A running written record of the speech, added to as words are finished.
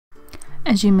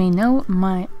As you may know,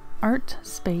 my art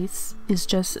space is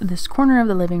just this corner of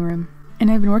the living room, and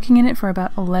I've been working in it for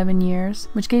about 11 years,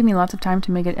 which gave me lots of time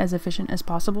to make it as efficient as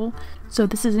possible. So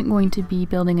this isn't going to be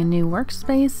building a new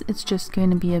workspace, it's just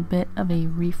going to be a bit of a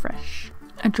refresh.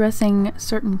 Addressing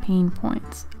certain pain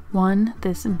points. One,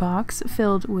 this box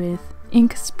filled with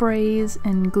ink sprays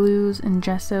and glues and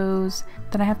gessos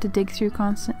that I have to dig through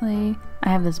constantly. I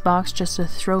have this box just to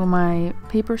throw my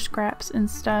paper scraps and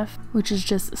stuff, which is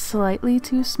just slightly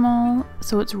too small,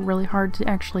 so it's really hard to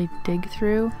actually dig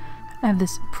through. I have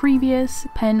this previous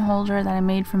pen holder that I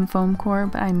made from foam core,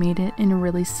 but I made it in a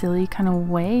really silly kind of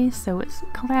way, so it's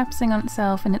collapsing on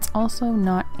itself, and it's also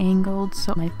not angled,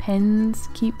 so my pens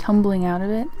keep tumbling out of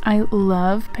it. I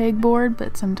love pegboard,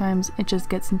 but sometimes it just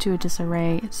gets into a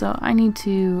disarray, so I need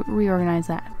to reorganize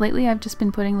that. Lately I've just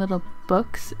been putting little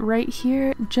books right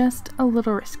here, just a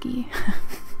little risky.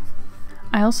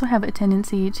 I also have a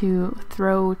tendency to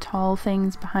throw tall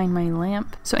things behind my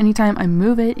lamp, so anytime I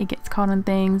move it, it gets caught on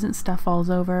things and stuff falls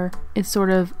over. It's sort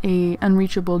of a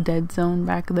unreachable dead zone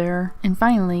back there. And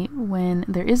finally, when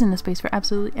there isn't a space for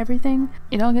absolutely everything,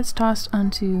 it all gets tossed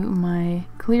onto my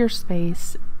clear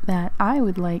space that I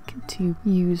would like to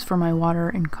use for my water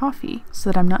and coffee, so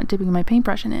that I'm not dipping my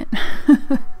paintbrush in it.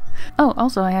 Oh,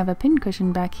 also I have a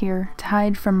pincushion back here to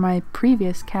hide from my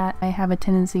previous cat. I have a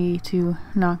tendency to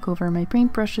knock over my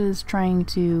paintbrushes trying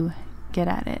to get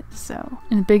at it, so.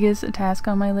 And the biggest task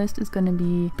on my list is going to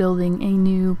be building a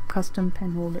new custom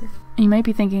pen holder. And you might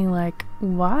be thinking like,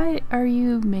 why are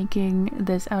you making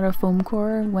this out of foam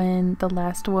core when the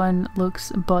last one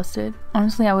looks busted?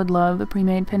 Honestly, I would love a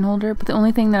pre-made pen holder, but the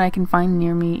only thing that I can find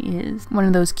near me is one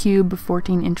of those cube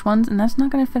 14-inch ones, and that's not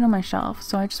going to fit on my shelf.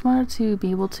 So I just wanted to be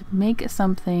able to make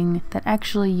something that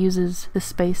actually uses the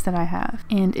space that I have.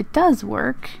 And it does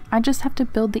work. I just have to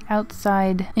build the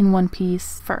outside in one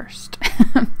piece first,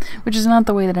 which is not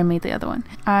the way that I made the other one.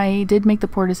 I did make the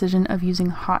poor decision of using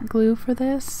hot glue for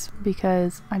this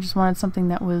because I just wanted something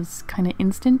that was kind of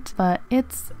instant, but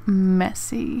it's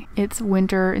messy. It's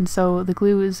winter, and so the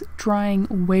glue is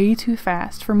drying way too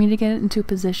fast for me to get it into a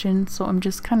position, so I'm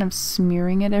just kind of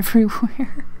smearing it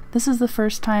everywhere. This is the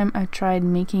first time I've tried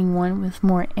making one with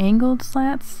more angled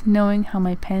slats, knowing how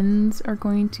my pens are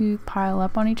going to pile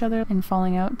up on each other and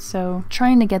falling out, so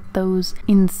trying to get those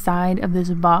inside of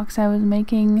this box I was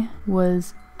making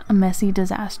was a messy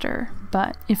disaster.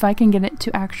 But if I can get it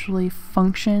to actually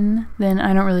function, then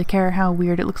I don't really care how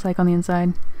weird it looks like on the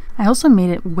inside. I also made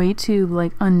it way too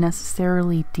like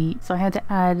unnecessarily deep, so I had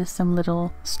to add some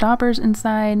little stoppers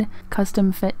inside,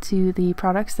 custom fit to the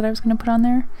products that I was going to put on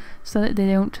there so that they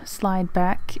don't slide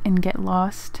back and get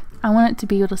lost. I want it to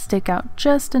be able to stick out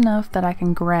just enough that I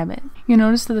can grab it. You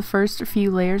notice that the first few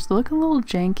layers look a little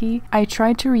janky. I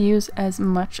tried to reuse as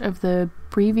much of the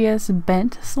previous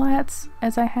bent slats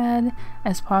as I had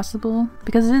as possible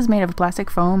because it is made of plastic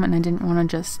foam and I didn't want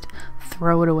to just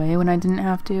throw it away when I didn't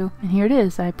have to. And here it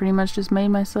is. I pretty much just made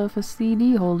myself a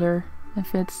CD holder that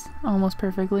fits almost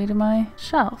perfectly to my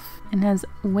shelf and has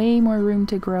way more room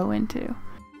to grow into.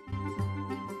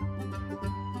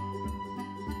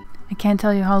 I can't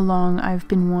tell you how long I've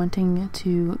been wanting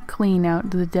to clean out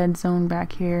the dead zone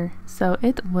back here, so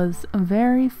it was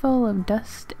very full of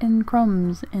dust and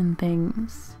crumbs and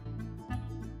things.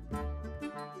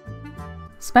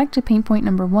 So back to paint point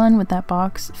number 1 with that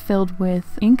box filled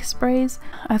with ink sprays.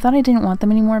 I thought I didn't want them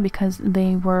anymore because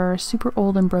they were super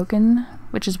old and broken,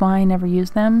 which is why I never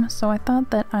used them, so I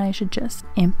thought that I should just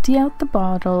empty out the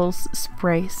bottles,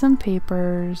 spray some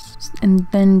papers, and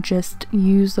then just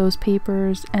use those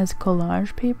papers as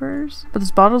collage papers. But those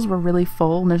bottles were really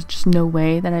full and there's just no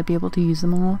way that I'd be able to use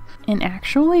them all. And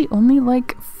actually only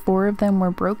like 4 of them were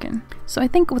broken. So I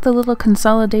think with a little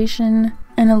consolidation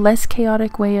and a less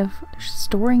chaotic way of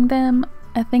storing them,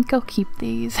 I think I'll keep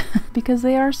these because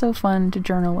they are so fun to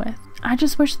journal with. I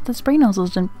just wish that the spray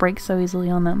nozzles didn't break so easily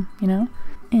on them, you know?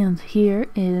 And here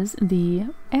is the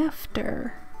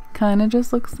after. Kinda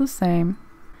just looks the same.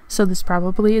 So this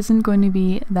probably isn't going to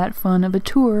be that fun of a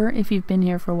tour if you've been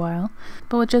here for a while,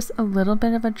 but with just a little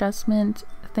bit of adjustment,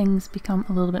 things become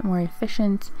a little bit more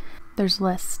efficient. There's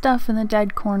less stuff in the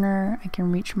dead corner. I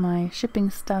can reach my shipping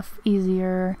stuff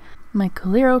easier. My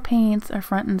Coliro paints are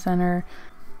front and center.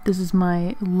 This is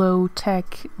my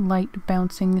low-tech light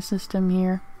bouncing system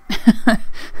here.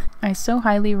 I so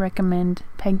highly recommend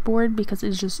pegboard because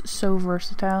it's just so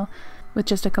versatile. With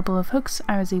just a couple of hooks,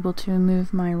 I was able to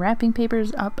move my wrapping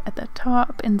papers up at the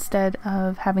top instead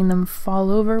of having them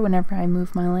fall over whenever I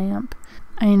move my lamp.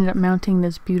 I ended up mounting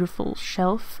this beautiful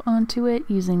shelf onto it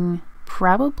using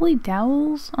probably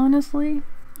dowels, honestly.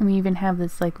 And we even have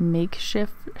this like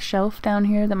makeshift shelf down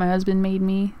here that my husband made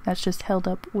me that's just held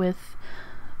up with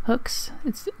hooks.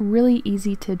 It's really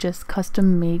easy to just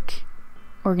custom make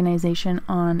organization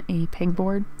on a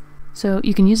pegboard. So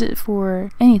you can use it for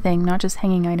anything, not just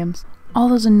hanging items. All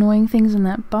those annoying things in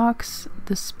that box,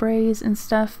 the sprays and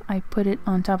stuff, I put it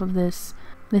on top of this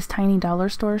tiny dollar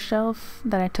store shelf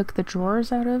that I took the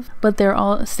drawers out of. But they're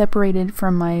all separated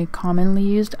from my commonly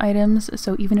used items,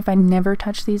 so even if I never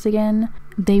touch these again,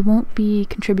 they won't be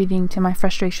contributing to my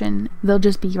frustration. They'll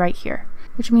just be right here.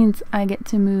 Which means I get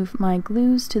to move my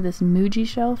glues to this Muji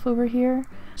shelf over here,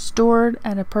 stored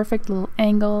at a perfect little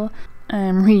angle.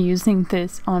 I'm reusing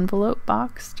this envelope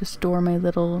box to store my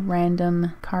little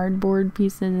random cardboard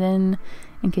pieces in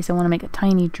case I want to make a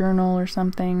tiny journal or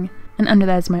something. And under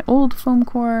that is my old foam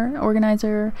core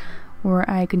organizer, where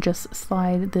I can just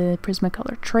slide the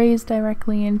Prismacolor trays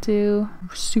directly into.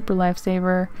 Super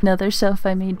lifesaver. Another shelf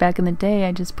I made back in the day,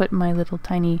 I just put my little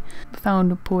tiny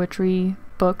found poetry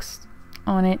books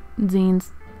on it,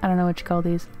 zines, I don't know what you call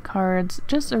these, cards,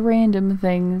 just random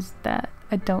things that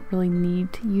I don't really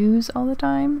need to use all the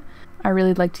time. I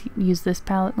really like to use this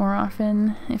palette more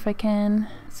often if I can,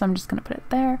 so I'm just gonna put it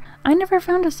there. I never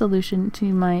found a solution to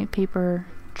my paper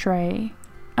tray.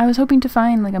 I was hoping to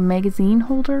find like a magazine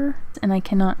holder, and I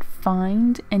cannot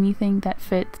find anything that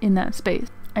fits in that space.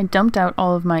 I dumped out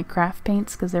all of my craft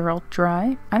paints because they were all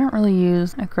dry. I don't really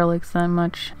use acrylics that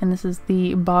much, and this is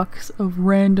the box of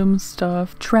random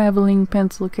stuff. Traveling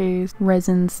pencil case,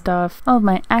 resin stuff, all of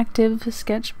my active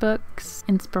sketchbooks,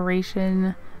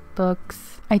 inspiration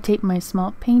books. I tape my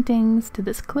small paintings to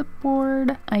this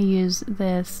clipboard. I use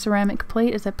this ceramic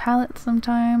plate as a palette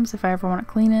sometimes if I ever want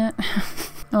to clean it.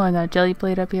 Oh, I got a jelly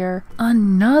plate up here.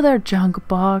 Another junk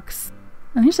box.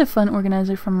 And here's a fun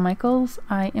organizer from Michaels.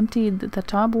 I emptied the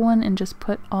top one and just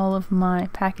put all of my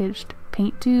packaged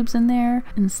paint tubes in there.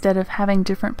 Instead of having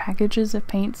different packages of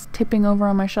paints tipping over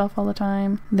on my shelf all the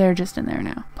time, they're just in there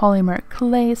now. Polymer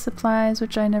clay supplies,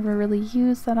 which I never really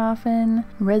use that often.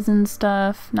 Resin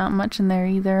stuff, not much in there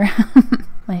either.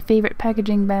 My favorite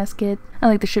packaging basket. I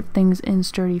like to ship things in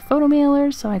sturdy photo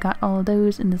mailers, so I got all of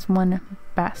those in this one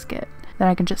basket that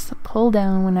I can just pull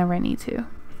down whenever I need to.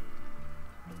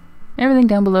 Everything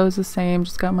down below is the same,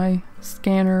 just got my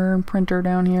scanner and printer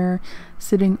down here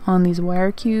sitting on these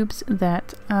wire cubes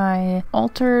that I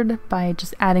altered by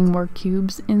just adding more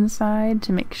cubes inside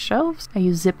to make shelves. I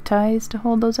use zip ties to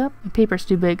hold those up. My paper's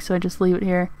too big, so I just leave it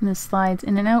here, and this slides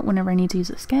in and out whenever I need to use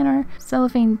a scanner.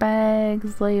 Cellophane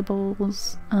bags,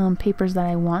 labels, papers that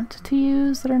I want to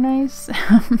use that are nice.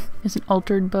 There's an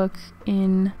altered book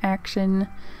in action.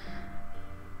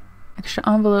 Extra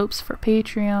envelopes for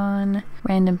Patreon,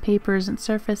 random papers and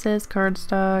surfaces,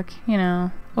 cardstock, you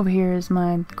know. Over here is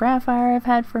my graph wire I've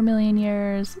had for a million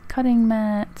years, cutting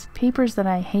mat, papers that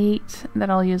I hate that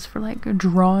I'll use for like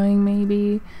drawing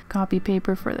maybe, copy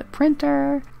paper for the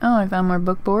printer. Oh, I found more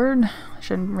bookboard.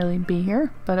 Shouldn't really be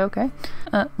here, but okay.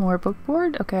 More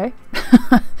bookboard, okay.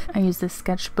 I use this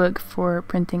sketchbook for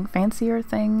printing fancier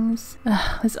things.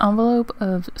 This envelope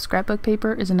of scrapbook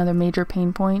paper is another major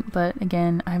pain point, but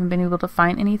again, I haven't been able to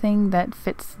find anything that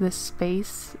fits this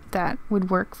space that would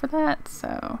work for that,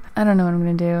 so I don't know what I'm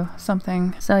gonna do.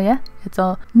 Something. So yeah, it's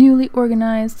all newly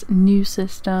organized, new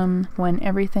system, when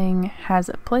everything has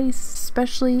a place,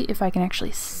 especially if I can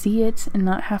actually see it and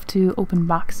not have to open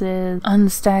boxes,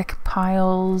 unstack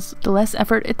piles. The less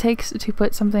effort it takes to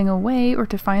put something away or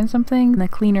to find something, the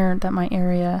cleaner that my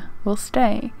area will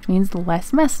stay, which means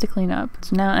less mess to clean up.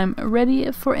 So now I'm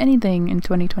ready for anything in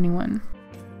 2021.